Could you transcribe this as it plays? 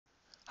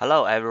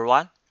Hello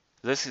everyone,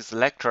 this is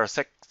lecture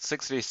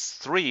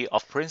 63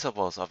 of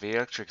Principles of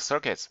Electric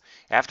Circuits.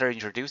 After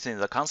introducing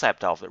the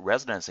concept of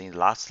resonance in the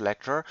last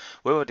lecture,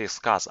 we will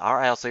discuss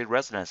RLC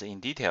resonance in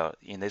detail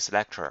in this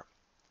lecture.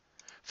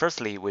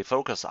 Firstly, we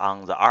focus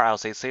on the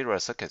RLC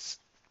series circuits.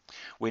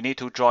 We need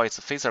to draw its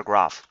phasor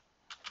graph.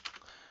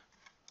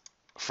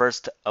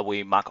 First,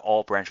 we mark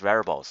all branch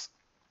variables.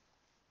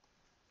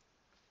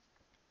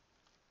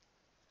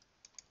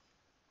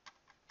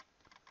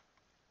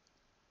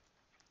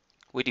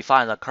 We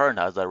define the current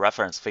as the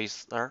reference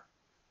phasor.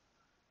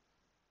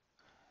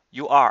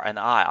 UR and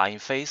I are in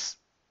phase.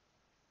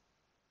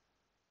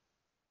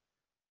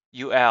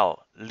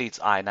 UL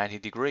leads I 90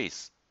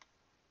 degrees.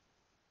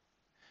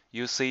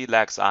 UC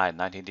lags I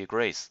 90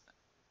 degrees.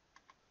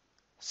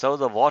 So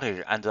the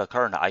voltage and the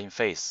current are in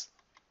phase.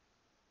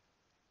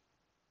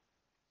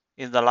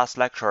 In the last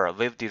lecture,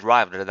 we've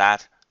derived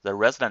that the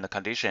resonant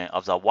condition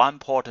of the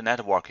one-port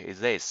network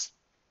is this,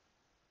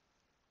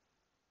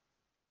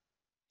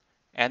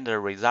 and the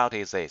result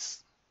is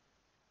this.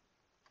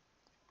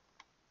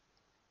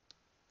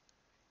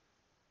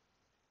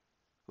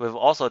 We've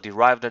also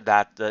derived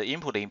that the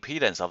input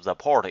impedance of the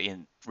port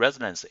in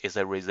resonance is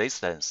a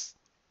resistance.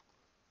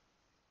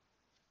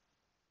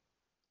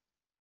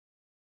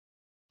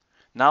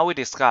 Now we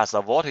discuss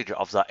the voltage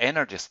of the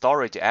energy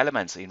storage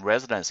elements in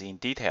resonance in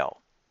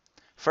detail.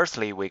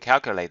 Firstly, we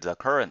calculate the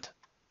current.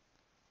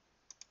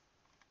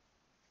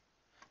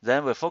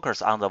 Then we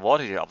focus on the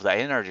voltage of the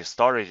energy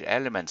storage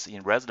elements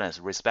in resonance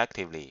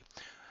respectively.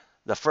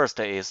 The first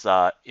is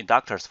the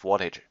inductor's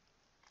voltage.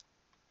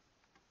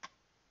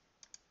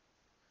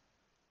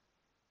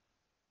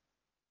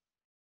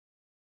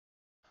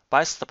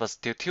 By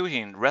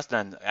substituting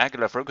resonant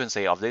angular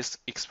frequency of this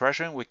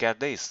expression, we get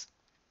this.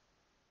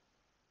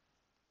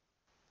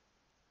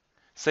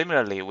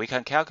 Similarly, we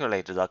can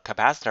calculate the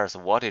capacitor's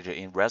voltage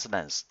in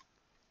resonance.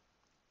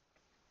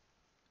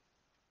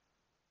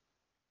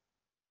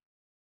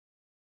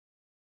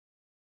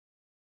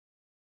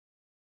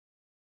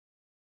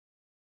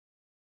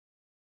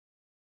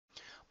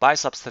 By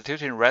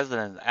substituting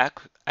resonant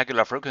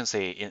angular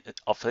frequency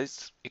of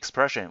this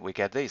expression, we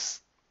get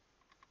this.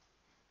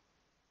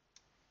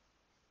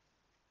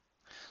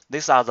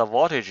 These are the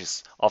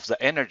voltages of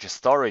the energy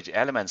storage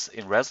elements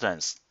in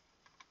resonance.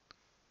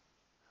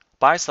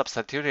 By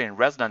substituting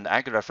resonant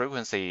angular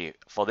frequency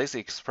for this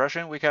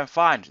expression, we can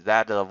find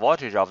that the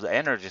voltage of the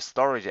energy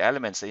storage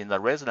elements in the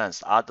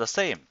resonance are the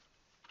same.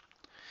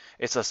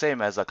 It's the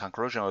same as the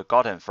conclusion we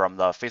gotten from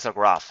the phasor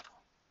graph.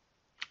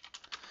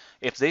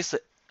 If this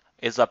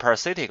is the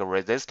parasitic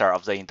resistor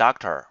of the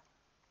inductor,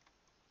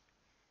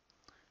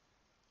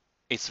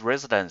 its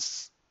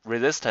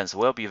resistance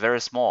will be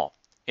very small.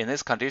 In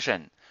this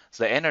condition,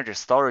 the energy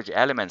storage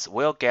elements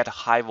will get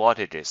high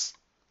voltages.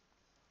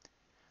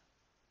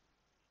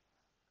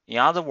 In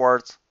other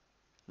words,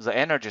 the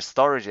energy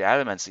storage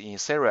elements in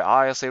series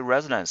RLC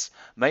resonance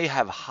may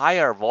have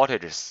higher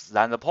voltages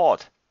than the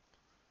port.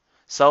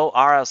 So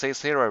RLC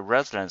series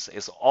resonance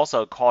is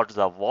also called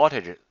the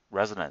voltage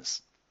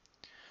resonance.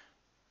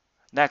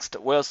 Next,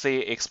 we'll see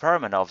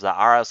experiment of the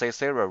RLC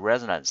series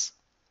resonance.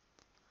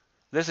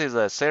 This is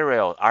a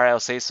serial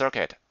RLC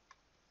circuit.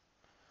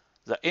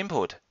 The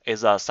input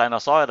is a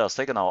sinusoidal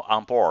signal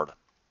on board.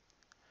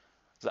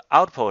 The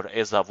output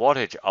is the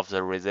voltage of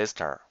the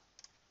resistor,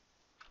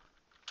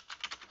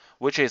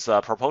 which is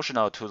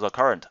proportional to the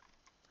current.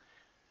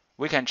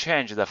 We can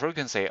change the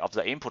frequency of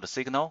the input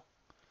signal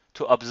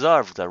to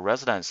observe the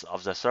resonance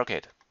of the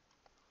circuit.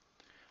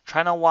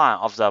 Channel 1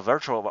 of the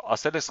virtual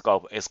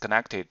oscilloscope is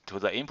connected to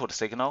the input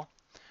signal,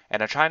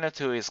 and channel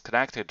 2 is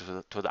connected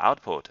to the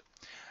output.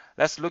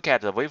 Let's look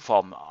at the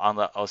waveform on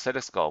the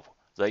oscilloscope.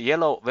 The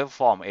yellow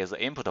waveform is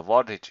the input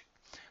voltage.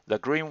 The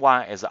green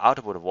one is the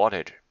output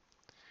voltage.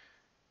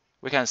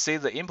 We can see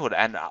the input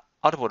and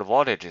output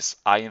voltages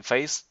are in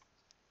phase,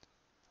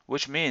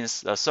 which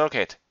means the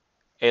circuit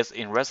is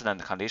in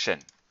resonant condition.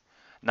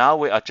 Now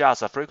we adjust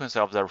the frequency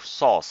of the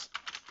source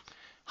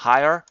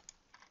higher,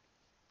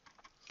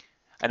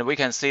 and we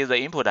can see the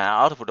input and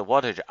output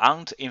voltage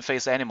aren't in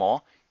phase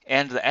anymore,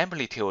 and the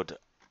amplitude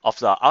of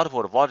the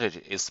output voltage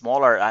is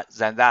smaller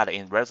than that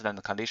in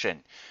resonant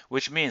condition,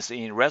 which means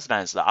in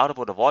resonance the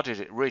output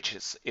voltage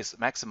reaches its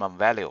maximum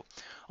value.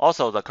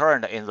 Also, the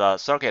current in the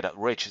circuit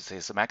reaches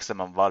its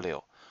maximum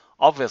value.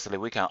 Obviously,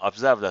 we can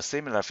observe the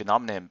similar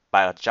phenomenon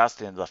by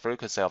adjusting the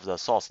frequency of the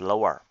source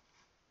lower.